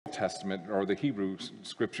Testament, or the Hebrew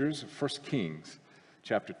Scriptures, 1 Kings,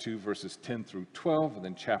 chapter 2, verses 10 through 12, and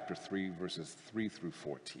then chapter 3, verses 3 through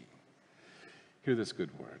 14. Hear this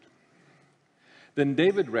good word. Then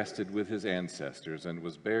David rested with his ancestors and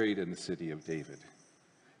was buried in the city of David.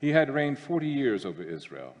 He had reigned 40 years over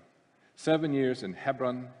Israel, 7 years in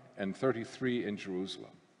Hebron and 33 in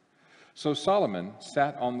Jerusalem. So Solomon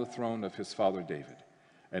sat on the throne of his father David,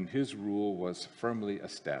 and his rule was firmly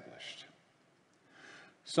established.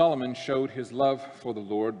 Solomon showed his love for the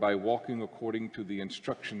Lord by walking according to the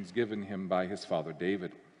instructions given him by his father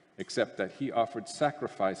David, except that he offered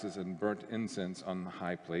sacrifices and burnt incense on the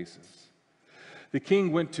high places. The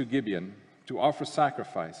king went to Gibeon to offer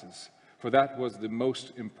sacrifices, for that was the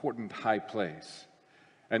most important high place.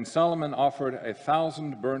 And Solomon offered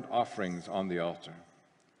 1,000 burnt offerings on the altar.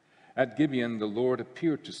 At Gibeon, the Lord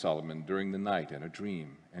appeared to Solomon during the night in a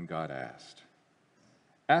dream, and God asked,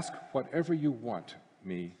 "Ask whatever you want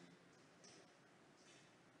me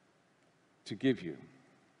to give you."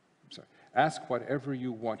 Ask whatever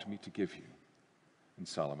you want me to give you. And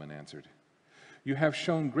Solomon answered, "You have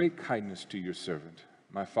shown great kindness to your servant,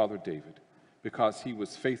 my father David, because he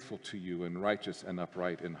was faithful to you and righteous and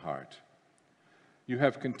upright in heart. You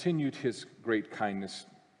have continued his great kindness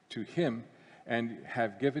to him and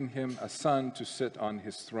have given him a son to sit on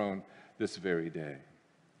his throne this very day.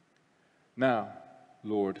 Now,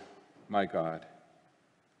 Lord, my God,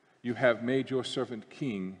 you have made your servant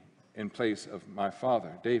king in place of my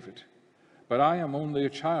father David. But I am only a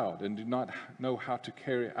child and do not know how to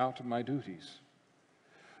carry out my duties.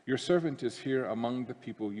 Your servant is here among the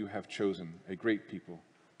people you have chosen, a great people,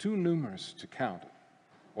 too numerous to count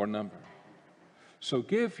or number. So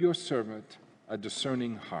give your servant a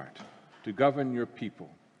discerning heart to govern your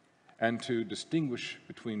people and to distinguish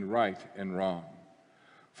between right and wrong.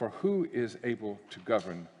 For who is able to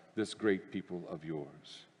govern this great people of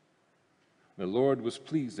yours?" The Lord was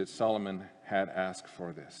pleased that Solomon had asked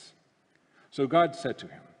for this. So God said to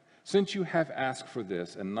him, "Since you have asked for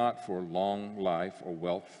this, and not for long life or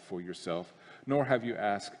wealth for yourself, nor have you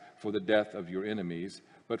asked for the death of your enemies,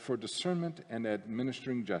 but for discernment and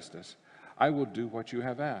administering justice, I will do what you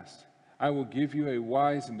have asked. I will give you a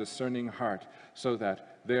wise and discerning heart, so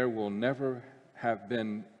that there will never have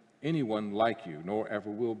been anyone like you, nor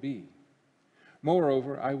ever will be.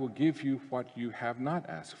 Moreover, I will give you what you have not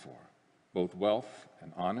asked for, both wealth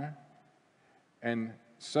and honor, and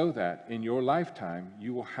so that in your lifetime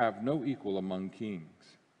you will have no equal among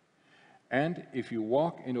kings. And if you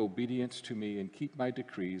walk in obedience to me and keep my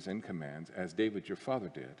decrees and commands, as David your father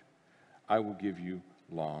did, I will give you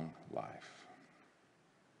long life."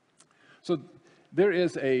 So there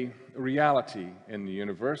is a reality in the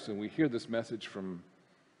universe, and we hear this message from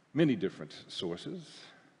many different sources.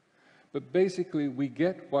 But basically, we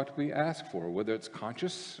get what we ask for, whether it's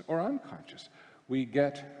conscious or unconscious. We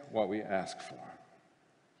get what we ask for.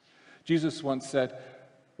 Jesus once said,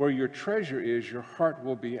 "Where your treasure is, your heart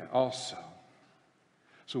will be also."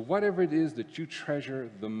 So whatever it is that you treasure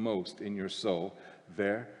the most in your soul,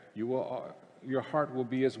 there your heart will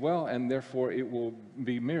be as well, and therefore it will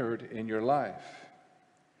be mirrored in your life.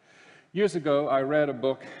 Years ago, I read a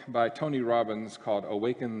book by Tony Robbins called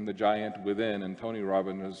 "Awaken the Giant Within," and Tony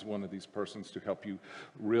Robbins is one of these persons to help you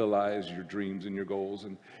realize your dreams and your goals.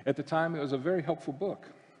 And at the time, it was a very helpful book.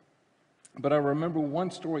 But I remember one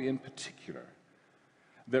story in particular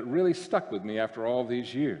that really stuck with me after all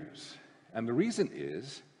these years. And the reason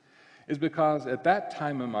is because at that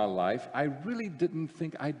time in my life, I really didn't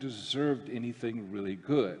think I deserved anything really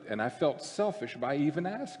good. And I felt selfish by even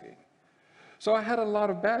asking. So I had a lot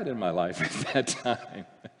of bad in my life at that time.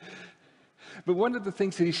 But one of the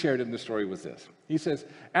things that he shared in the story was this. He says,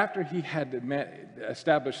 after he had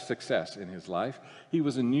established success in his life, he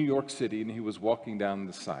was in New York City, and he was walking down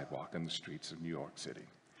the sidewalk in the streets of New York City.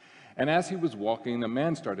 And as he was walking, a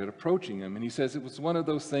man started approaching him, and he says it was one of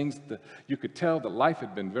those things that you could tell that life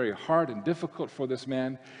had been very hard and difficult for this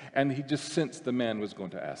man, and he just sensed the man was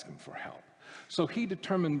going to ask him for help. So he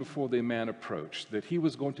determined before the man approached that he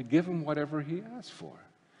was going to give him whatever he asked for.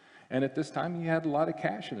 And at this time, he had a lot of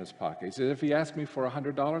cash in his pocket. He said, if he asked me for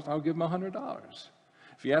 $100, I'll give him $100.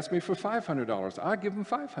 If he asked me for $500, I'll give him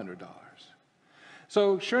 $500.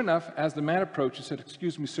 So sure enough, as the man approached, he said,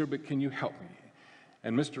 "Excuse me, sir, but can you help me?"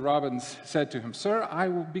 And Mr. Robbins said to him, "Sir, I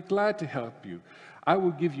will be glad to help you. I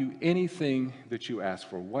will give you anything that you ask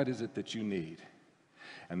for. What is it that you need?"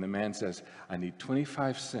 And the man says, "I need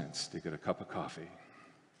 25 cents to get a cup of coffee."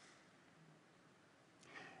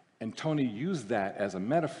 And Tony used that as a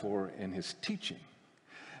metaphor in his teaching,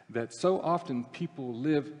 that so often people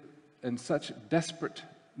live in such desperate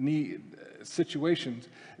need, situations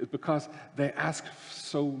is because they ask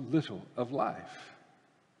so little of life.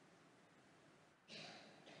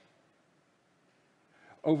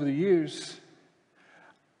 Over the years,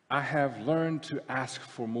 I have learned to ask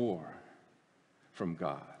for more from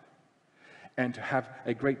God and to have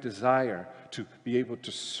a great desire to be able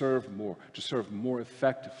to serve more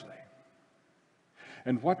effectively.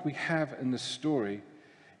 And what we have in this story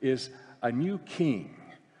is a new king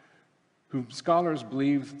whom scholars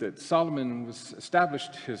believe that Solomon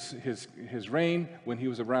established his reign when he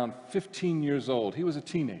was around 15 years old. He was a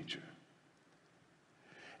teenager.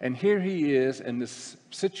 And here he is in this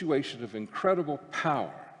situation of incredible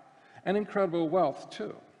power and incredible wealth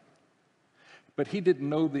too. But he didn't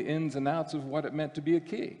know the ins and outs of what it meant to be a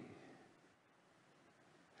king.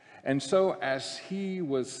 And so as he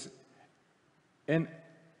was in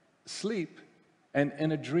sleep and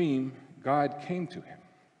in a dream, God came to him.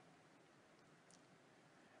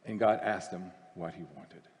 And God asked him what he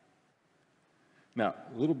wanted. Now,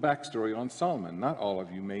 a little backstory on Solomon. Not all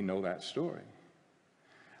of you may know that story.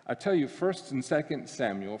 I tell you, 1st and 2nd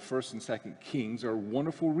Samuel, 1st and 2nd Kings are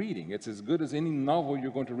wonderful reading. It's as good as any novel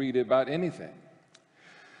you're going to read about anything.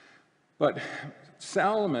 But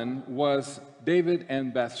Solomon was David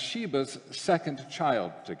and Bathsheba's second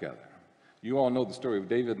child together. You all know the story of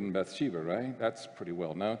David and Bathsheba, right? That's pretty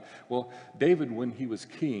well known. Well, David, when he was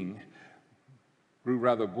king, grew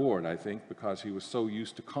rather bored, I think, because he was so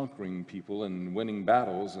used to conquering people and winning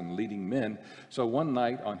battles and leading men. So one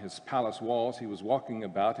night on his palace walls, he was walking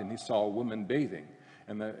about and he saw a woman bathing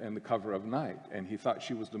in the cover of night. And he thought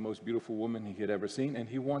she was the most beautiful woman he had ever seen, and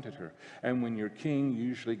he wanted her. And when you're king, you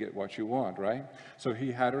usually get what you want, right? So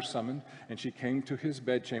he had her summoned, and she came to his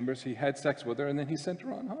bedchambers. He had sex with her, and then he sent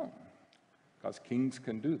her on home, because kings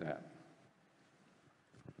can do that.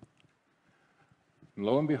 And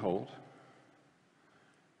lo and behold,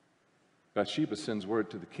 Bathsheba sends word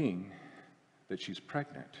to the king that she's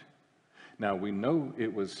pregnant. Now, we know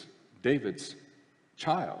it was David's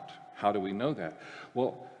child. How do we know that?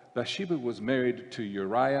 Well, Bathsheba was married to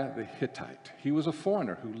Uriah the Hittite. He was a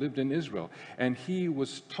foreigner who lived in Israel, and he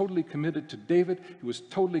was totally committed to David. He was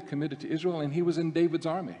totally committed to Israel, and he was in David's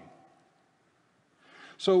army.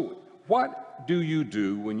 So what do you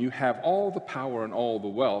do when you have all the power and all the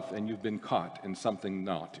wealth and you've been caught in something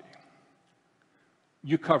naughty?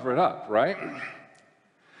 You cover it up, right?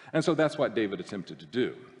 And so that's what David attempted to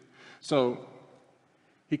do. So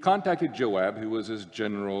he contacted Joab, who was his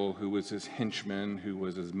general, who was his henchman, who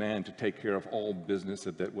was his man to take care of all business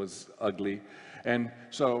that was ugly. And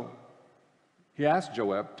so he asked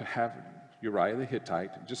Joab to have Uriah the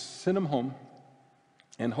Hittite just send him home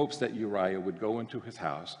in hopes that Uriah would go into his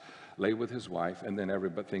house, lay with his wife, and then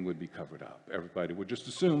everything would be covered up. Everybody would just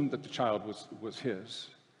assume that the child was his.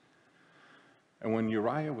 And when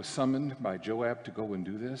Uriah was summoned by Joab to go and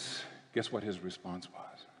do this, guess what his response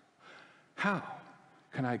was? How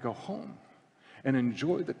can I go home and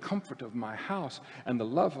enjoy the comfort of my house and the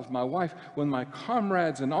love of my wife when my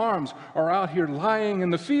comrades in arms are out here lying in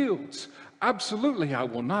the fields? Absolutely, I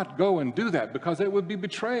will not go and do that because it would be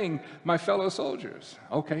betraying my fellow soldiers.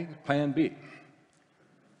 Okay, plan B.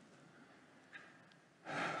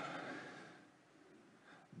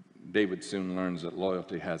 David soon learns that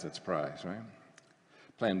loyalty has its price, right?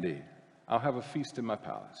 Plan D, I'll have a feast in my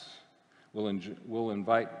palace. We'll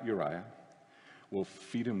invite Uriah. We'll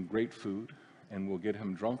feed him great food, and we'll get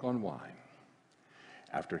him drunk on wine.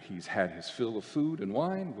 After he's had his fill of food and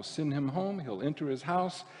wine, we'll send him home. He'll enter his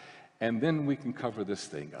house, and then we can cover this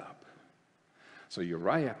thing up. So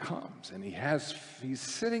Uriah comes, and he's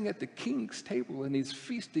sitting at the king's table, and he's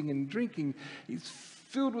feasting and drinking. He's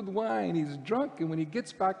filled with wine. He's drunk, and when he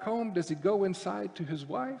gets back home, does he go inside to his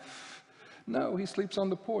wife? No, he sleeps on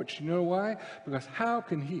the porch. You know why? Because how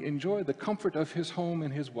can he enjoy the comfort of his home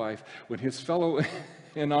and his wife when his fellow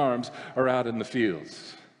in arms are out in the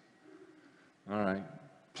fields? All right,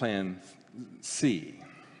 plan C.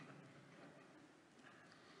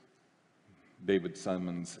 David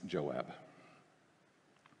summons Joab.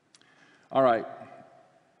 All right,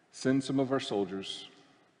 send some of our soldiers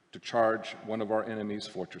to charge one of our enemy's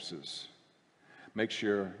fortresses. Make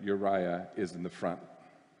sure Uriah is in the front.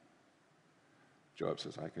 Joab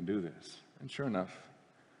says, I can do this. And sure enough,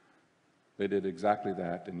 they did exactly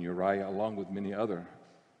that, and Uriah, along with many other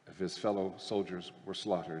of his fellow soldiers, were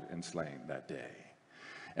slaughtered and slain that day.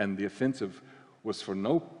 And the offensive was for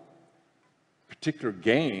no particular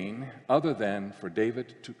gain other than for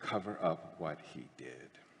David to cover up what he did.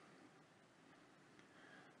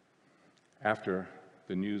 After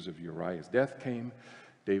the news of Uriah's death came,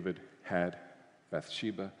 David had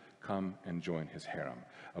Bathsheba come and join his harem.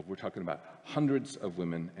 We're talking about hundreds of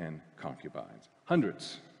women and concubines.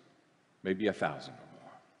 Hundreds, maybe 1,000 or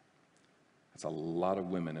more. That's a lot of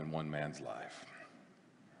women in one man's life.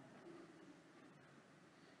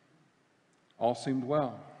 All seemed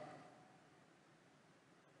well.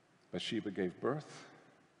 Bathsheba gave birth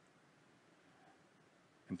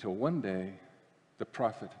until one day the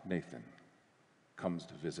prophet Nathan comes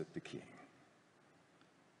to visit the king.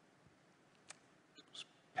 Those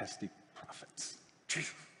pesky prophets.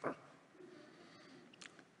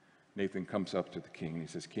 Nathan comes up to the king and he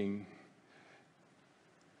says, "King,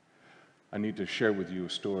 I need to share with you a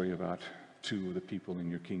story about two of the people in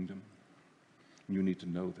your kingdom. You need to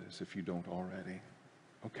know this if you don't already."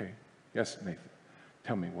 "Okay, yes, Nathan.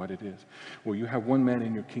 Tell me what it is." "Well, you have one man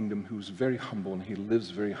in your kingdom who's very humble, and he lives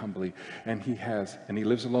very humbly, and he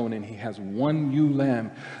lives alone, and he has one ewe lamb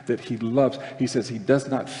that he loves. He says he does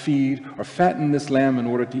not feed or fatten this lamb in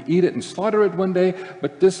order to eat it and slaughter it one day,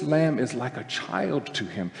 but this lamb is like a child to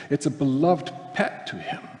him. It's a beloved pet to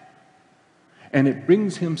him, and it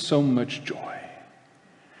brings him so much joy.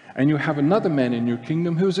 And you have another man in your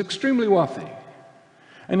kingdom who's extremely wealthy,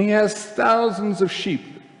 and he has thousands of sheep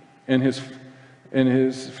in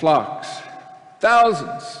his flocks,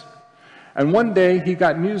 thousands. And one day he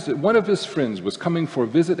got news that one of his friends was coming for a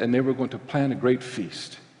visit and they were going to plan a great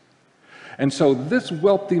feast. And so this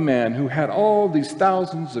wealthy man who had all these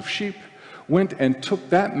thousands of sheep went and took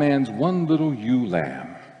that man's one little ewe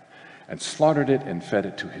lamb and slaughtered it and fed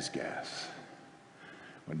it to his guests.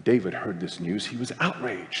 When David heard this news, he was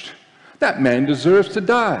outraged. That man deserves to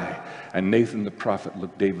die. And Nathan the prophet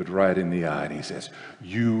looked David right in the eye and he says,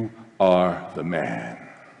 "You are the man."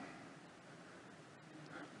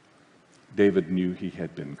 David knew he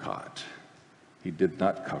had been caught. He did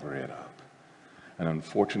not cover it up. And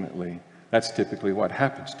unfortunately, that's typically what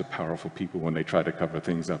happens to powerful people when they try to cover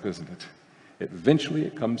things up, isn't it? Eventually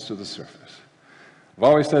it comes to the surface. I've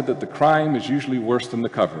always said that the crime is usually worse than the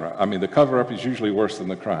cover-up. I mean, the cover-up is usually worse than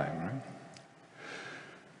the crime, right?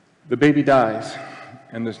 The baby dies,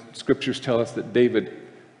 and the scriptures tell us that David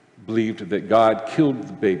believed that God killed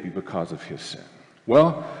the baby because of his sin.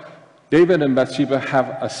 Well, David and Bathsheba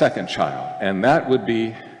have a second child, and that would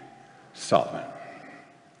be Solomon.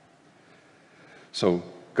 So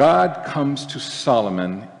God comes to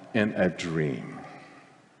Solomon in a dream.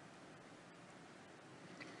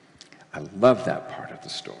 I love that part of the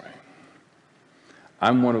story.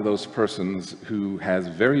 I'm one of those persons who has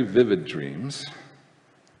very vivid dreams,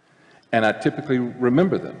 and I typically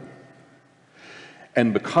remember them.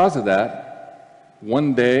 And because of that,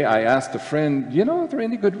 one day I asked a friend, are there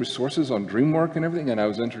any good resources on dream work and everything? And I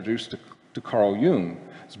was introduced to Carl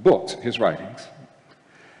Jung's books, his writings.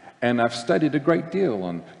 And I've studied a great deal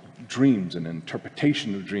on dreams and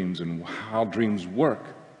interpretation of dreams and how dreams work.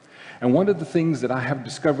 And one of the things that I have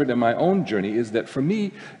discovered in my own journey is that for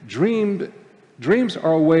me, dreams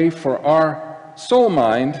are a way for our soul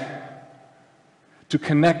mind to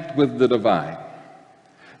connect with the divine.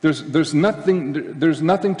 There's nothing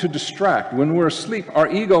to distract. When we're asleep, our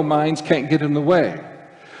ego minds can't get in the way.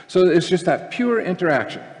 So it's just that pure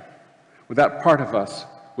interaction with that part of us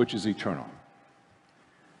which is eternal,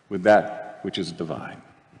 with that which is divine.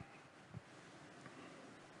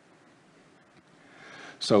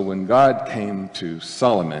 So when God came to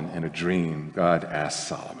Solomon in a dream, God asked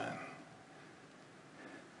Solomon,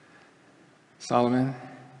 "Solomon,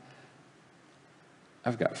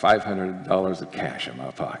 I've got $500 of cash in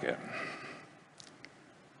my pocket,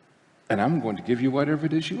 and I'm going to give you whatever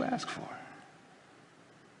it is you ask for.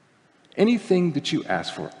 Anything that you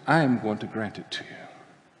ask for, I am going to grant it to you."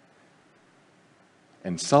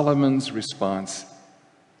 And Solomon's response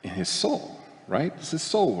in his soul, right? This is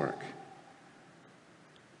soul work.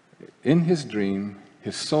 In his dream,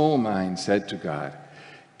 his soul mind said to God,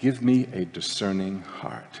 "Give me a discerning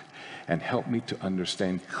heart and help me to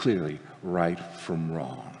understand clearly right from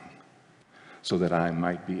wrong, so that I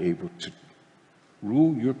might be able to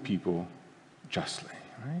rule your people justly."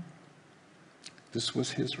 Right? This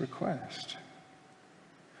was his request,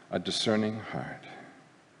 a discerning heart.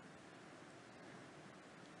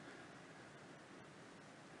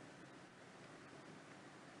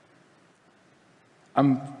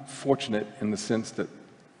 I'm fortunate in the sense that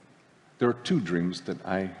there are two dreams that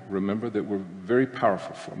I remember that were very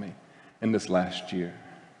powerful for me in this last year,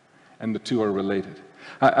 and the two are related.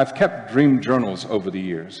 I've kept dream journals over the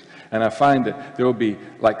years, and I find that there will be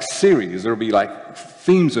like series, there will be like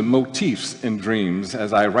themes and motifs in dreams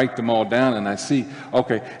as I write them all down, and I see,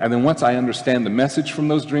 okay, and then once I understand the message from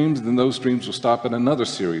those dreams, then those dreams will stop and another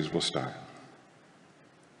series will start.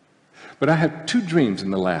 But I had two dreams in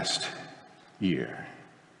the last year.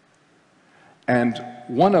 And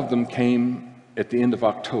one of them came at the end of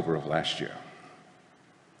October of last year.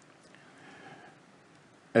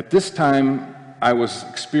 At this time, I was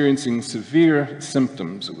experiencing severe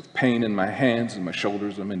symptoms with pain in my hands and my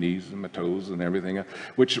shoulders and my knees and my toes and everything,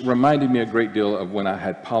 which reminded me a great deal of when I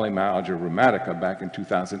had polymyalgia rheumatica back in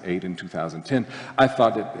 2008 and 2010. I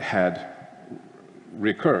thought it had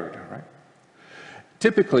recurred, right?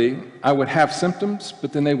 Typically, I would have symptoms,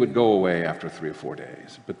 but then they would go away after 3 or 4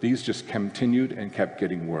 days. But these just continued and kept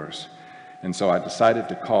getting worse. And so I decided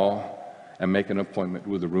to call and make an appointment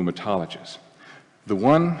with a rheumatologist. The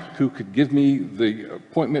one who could give me the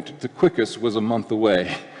appointment the quickest was a month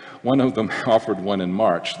away. One of them offered one in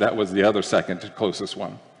March. That was the other second closest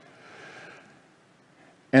one.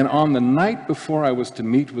 And on the night before I was to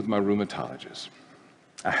meet with my rheumatologist,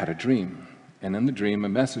 I had a dream. And in the dream, a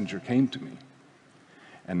messenger came to me.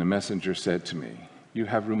 And the messenger said to me, "You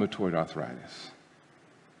have rheumatoid arthritis."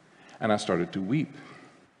 And I started to weep.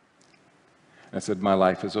 I said, "My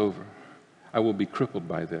life is over. I will be crippled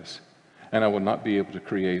by this, and I will not be able to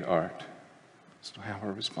create art." That's how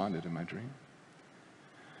I responded in my dream.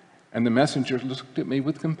 And the messenger looked at me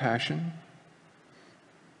with compassion,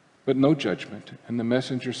 but no judgment. And the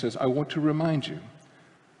messenger says, "I want to remind you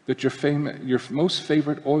that your most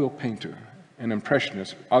favorite oil painter and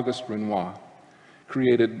impressionist, Auguste Renoir,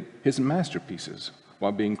 created his masterpieces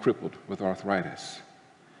while being crippled with arthritis."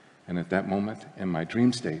 And at that moment, in my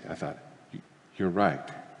dream state, I thought, "You're right,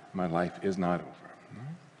 my life is not over."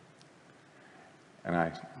 And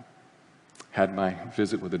I had my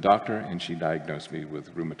visit with the doctor, and she diagnosed me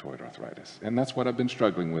with rheumatoid arthritis. And that's what I've been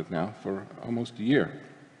struggling with now for almost a year.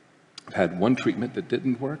 I've had one treatment that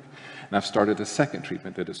didn't work, and I've started a second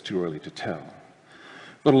treatment that is too early to tell.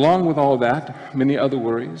 But along with all that, many other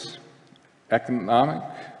worries, economic,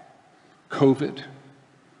 COVID,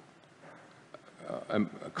 a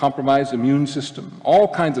compromised immune system,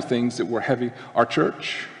 all kinds of things that were heavy, our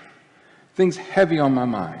church, things heavy on my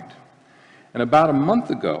mind. And about a month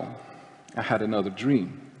ago, I had another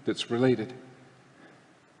dream that's related.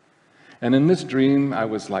 And in this dream, I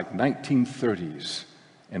was like 1930s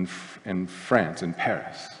in France, in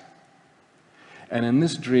Paris. And in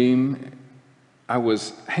this dream, I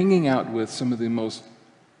was hanging out with some of the most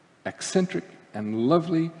eccentric and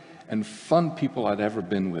lovely and fun people I'd ever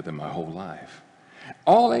been with in my whole life.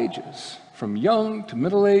 All ages, from young to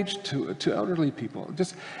middle-aged to elderly people.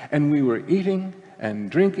 And we were eating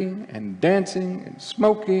and drinking and dancing and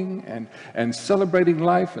smoking and celebrating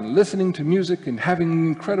life and listening to music and having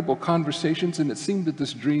incredible conversations. And it seemed that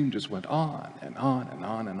this dream just went on and on and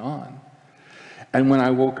on and on. And when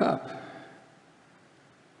I woke up,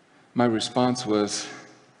 my response was,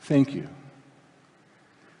 "Thank you."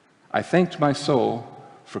 I thanked my soul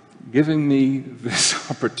for giving me this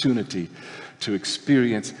opportunity to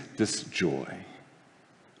experience this joy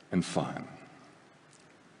and fun.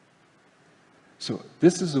 So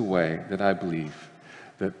this is a way that I believe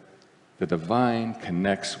that the divine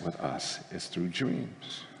connects with us, is through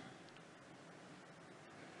dreams.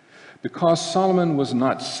 Because Solomon was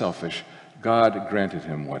not selfish, God granted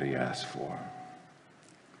him what he asked for.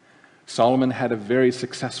 Solomon had a very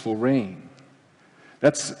successful reign.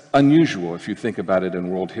 That's unusual if you think about it in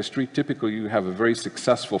world history. Typically, you have a very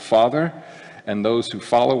successful father, and those who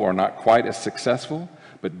follow are not quite as successful.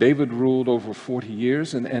 But David ruled over 40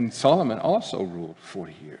 years, and Solomon also ruled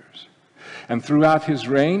 40 years. And throughout his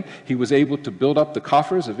reign, he was able to build up the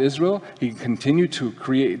coffers of Israel. He continued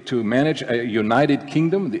to manage a united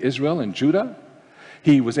kingdom, the Israel and Judah.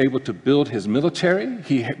 He was able to build his military.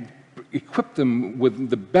 He equipped them with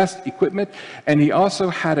the best equipment, and he also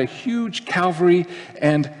had a huge cavalry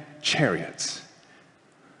and chariots.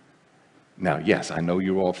 Now, yes, I know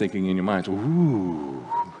you're all thinking in your minds, ooh,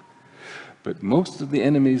 but most of the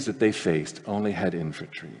enemies that they faced only had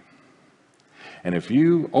infantry. And if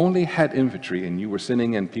you only had infantry and you were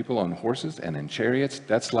sending in people on horses and in chariots,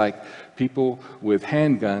 that's like people with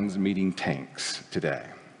handguns meeting tanks today.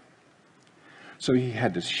 So he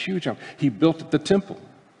had this huge, he built the temple,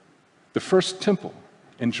 the first temple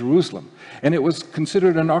in Jerusalem. And it was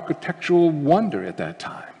considered an architectural wonder at that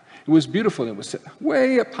time. It was beautiful. It was set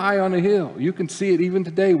way up high on a hill. You can see it even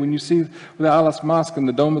today when you see where the Al-Aqsa Mosque and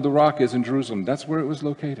the Dome of the Rock is in Jerusalem. That's where it was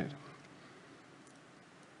located.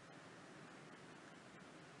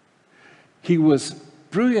 He was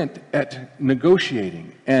brilliant at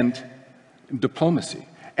negotiating and diplomacy.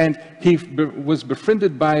 And he was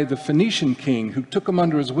befriended by the Phoenician king who took him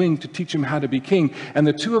under his wing to teach him how to be king. And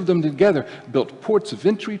the two of them together built ports of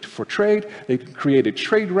entry for trade. They created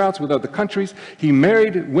trade routes with other countries. He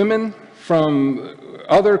married women from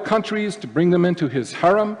other countries to bring them into his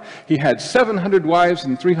harem. He had 700 wives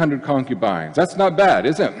and 300 concubines. That's not bad,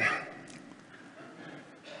 is it?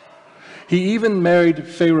 He even married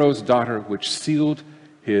Pharaoh's daughter, which sealed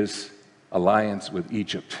his alliance with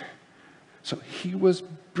Egypt. So he was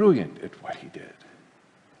brilliant at what he did.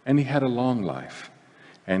 And he had a long life,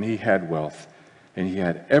 and he had wealth, and he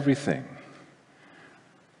had everything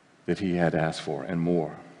that he had asked for and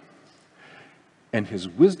more. And his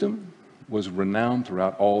wisdom was renowned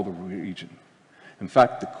throughout all the region. In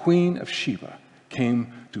fact, the Queen of Sheba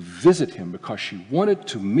came to visit him because she wanted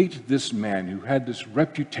to meet this man who had this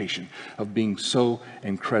reputation of being so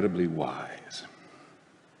incredibly wise.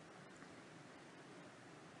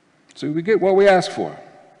 So we get what we ask for,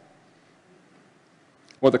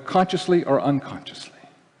 whether consciously or unconsciously.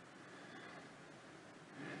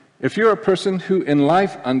 If you're a person who in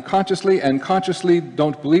life unconsciously and consciously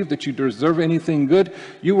don't believe that you deserve anything good,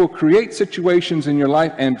 you will create situations in your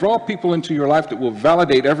life and draw people into your life that will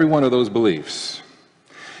validate every one of those beliefs.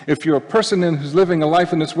 If you're a person who's living a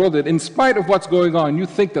life in this world that in spite of what's going on, you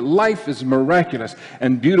think that life is miraculous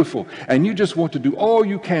and beautiful, and you just want to do all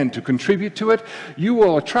you can to contribute to it, you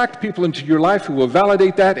will attract people into your life who will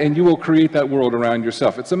validate that, and you will create that world around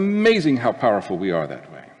yourself. It's amazing how powerful we are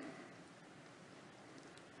that way.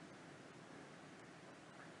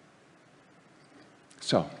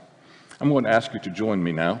 So, I'm going to ask you to join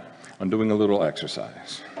me now on doing a little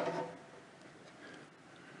exercise.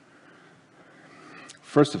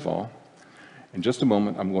 First of all, in just a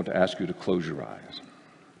moment, I'm going to ask you to close your eyes.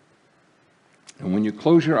 And when you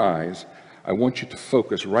close your eyes, I want you to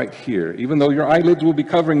focus right here. Even though your eyelids will be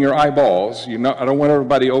covering your eyeballs, I don't want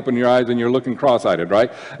everybody to open your eyes and you're looking cross-eyed,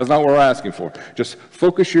 right? That's not what we're asking for. Just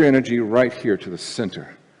focus your energy right here to the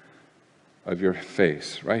center of your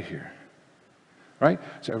face, right here. Right?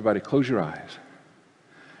 So everybody close your eyes.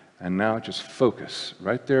 And now just focus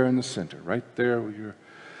right there in the center, right there where your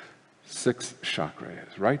sixth chakra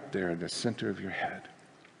is, right there in the center of your head.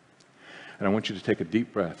 And I want you to take a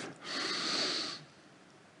deep breath.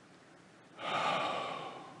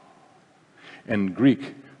 In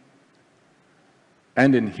Greek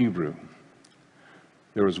and in Hebrew,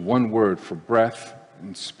 there is one word for breath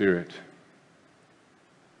and spirit.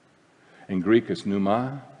 In Greek, it's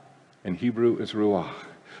pneuma. In Hebrew, it's ruach.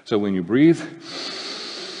 So when you breathe,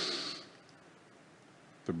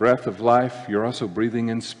 the breath of life, you're also breathing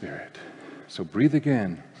in spirit. So breathe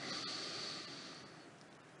again.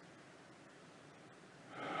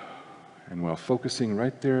 And while focusing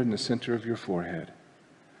right there in the center of your forehead,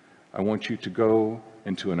 I want you to go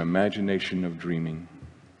into an imagination of dreaming.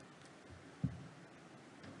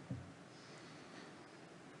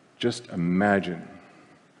 Just imagine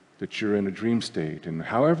that you're in a dream state, and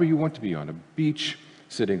however you want to be, on a beach,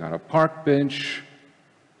 sitting on a park bench,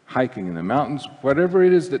 hiking in the mountains, whatever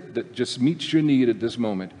it is that just meets your need at this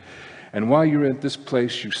moment. And while you're at this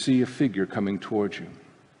place, you see a figure coming towards you.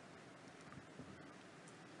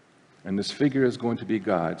 And this figure is going to be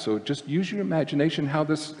God. So just use your imagination how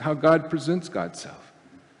God presents God's self.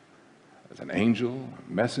 As an angel,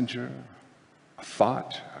 a messenger, a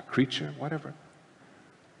thought, a creature, whatever.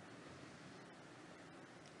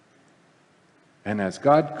 And as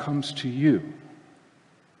God comes to you,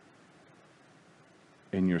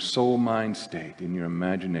 in your soul-mind state, in your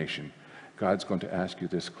imagination, God's going to ask you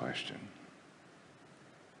this question.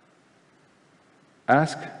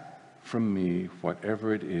 Ask from me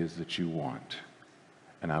whatever it is that you want,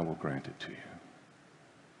 and I will grant it to you.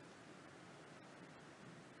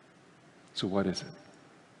 So what is it?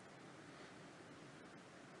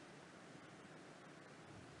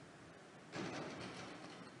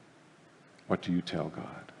 What do you tell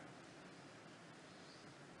God?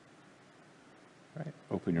 Right?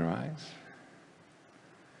 Open your eyes.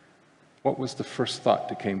 What was the first thought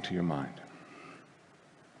that came to your mind?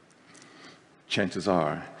 Chances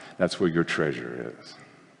are that's where your treasure is.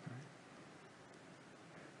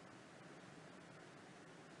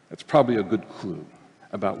 That's probably a good clue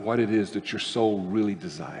about what it is that your soul really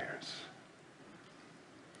desires.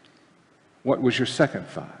 What was your second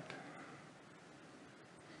thought?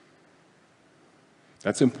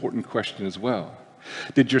 That's an important question as well.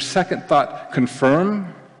 Did your second thought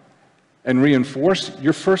confirm and reinforce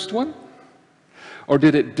your first one? Or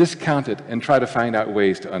did it discount it and try to find out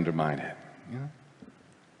ways to undermine it? You know?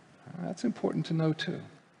 That's important to know too.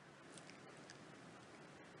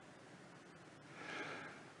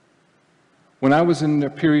 When I was in a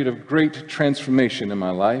period of great transformation in my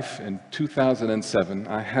life, in 2007,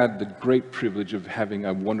 I had the great privilege of having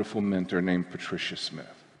a wonderful mentor named Patricia Smith.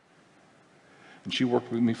 And she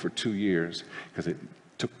worked with me for 2 years because it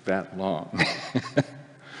took that long.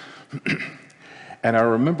 And I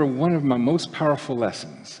remember one of my most powerful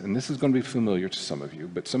lessons, and this is going to be familiar to some of you,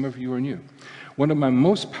 but some of you are new. One of my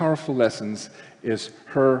most powerful lessons is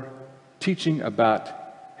her teaching about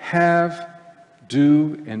have,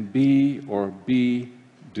 do, and be, or be,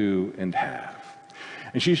 do, and have.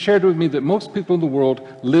 And she shared with me that most people in the world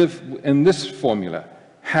live in this formula: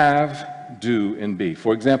 have, do, and be.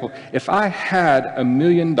 For example, if I had $1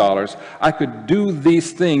 million, I could do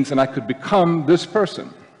these things and I could become this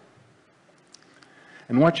person.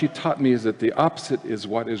 And what she taught me is that the opposite is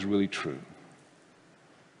what is really true.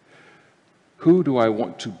 Who do I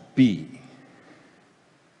want to be?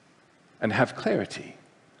 And have clarity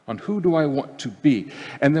on who do I want to be.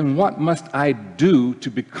 And then what must I do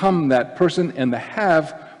to become that person, and the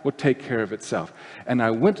have will take care of itself. And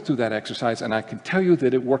I went through that exercise, and I can tell you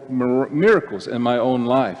that it worked miracles in my own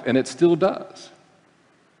life, and it still does.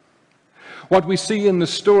 What we see in the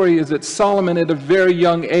story is that Solomon, at a very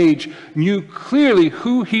young age, knew clearly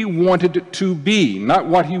who he wanted to be, not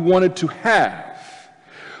what he wanted to have.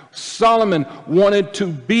 Solomon wanted to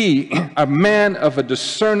be a man of a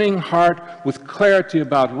discerning heart with clarity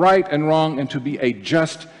about right and wrong, and to be a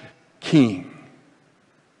just king.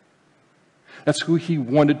 That's who he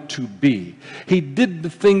wanted to be. He did the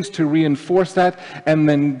things to reinforce that, and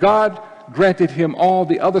then God granted him all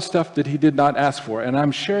the other stuff that he did not ask for. And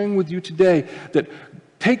I'm sharing with you today that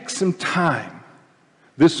take some time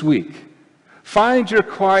this week. Find your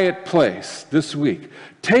quiet place this week.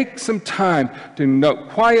 Take some time to know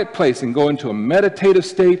quiet place and go into a meditative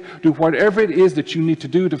state. Do whatever it is that you need to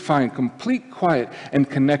do to find complete quiet and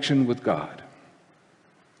connection with God.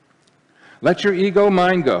 Let your ego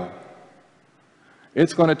mind go.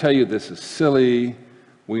 It's going to tell you this is silly.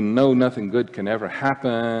 We know nothing good can ever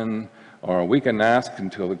happen. Or we can ask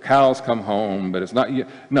until the cows come home, but it's not you.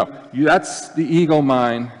 No, that's the ego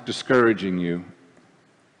mind discouraging you.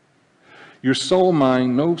 Your soul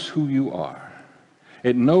mind knows who you are.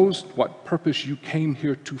 It knows what purpose you came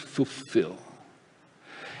here to fulfill.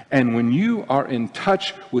 And when you are in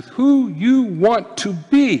touch with who you want to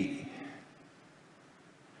be,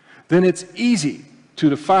 then it's easy to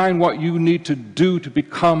define what you need to do to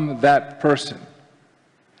become that person.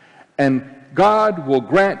 And God will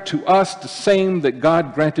grant to us the same that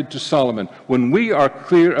God granted to Solomon. When we are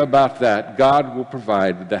clear about that, God will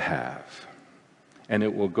provide the have. And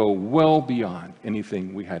it will go well beyond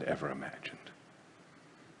anything we had ever imagined.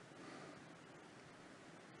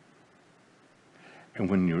 And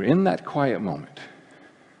when you're in that quiet moment,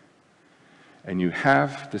 and you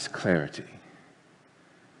have this clarity,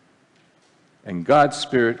 and God's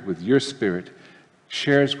Spirit with your spirit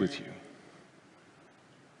shares with you,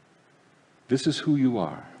 this is who you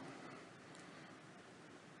are.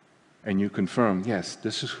 And you confirm, yes,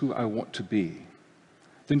 this is who I want to be.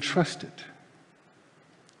 Then trust it.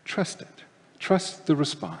 Trust it. Trust the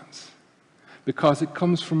response. Because it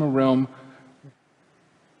comes from a realm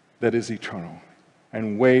that is eternal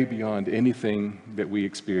and way beyond anything that we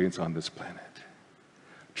experience on this planet.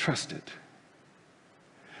 Trust it.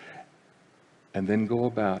 And then go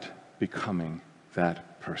about becoming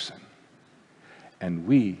that person. And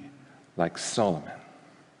we, like Solomon,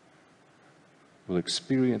 will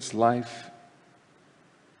experience life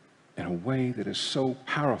in a way that is so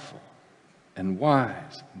powerful and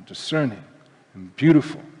wise and discerning and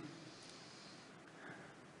beautiful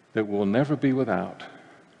that we'll never be without.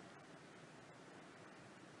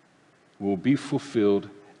 We'll be fulfilled,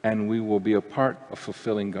 and we will be a part of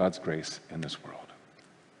fulfilling God's grace in this world.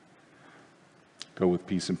 Go with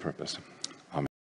peace and purpose.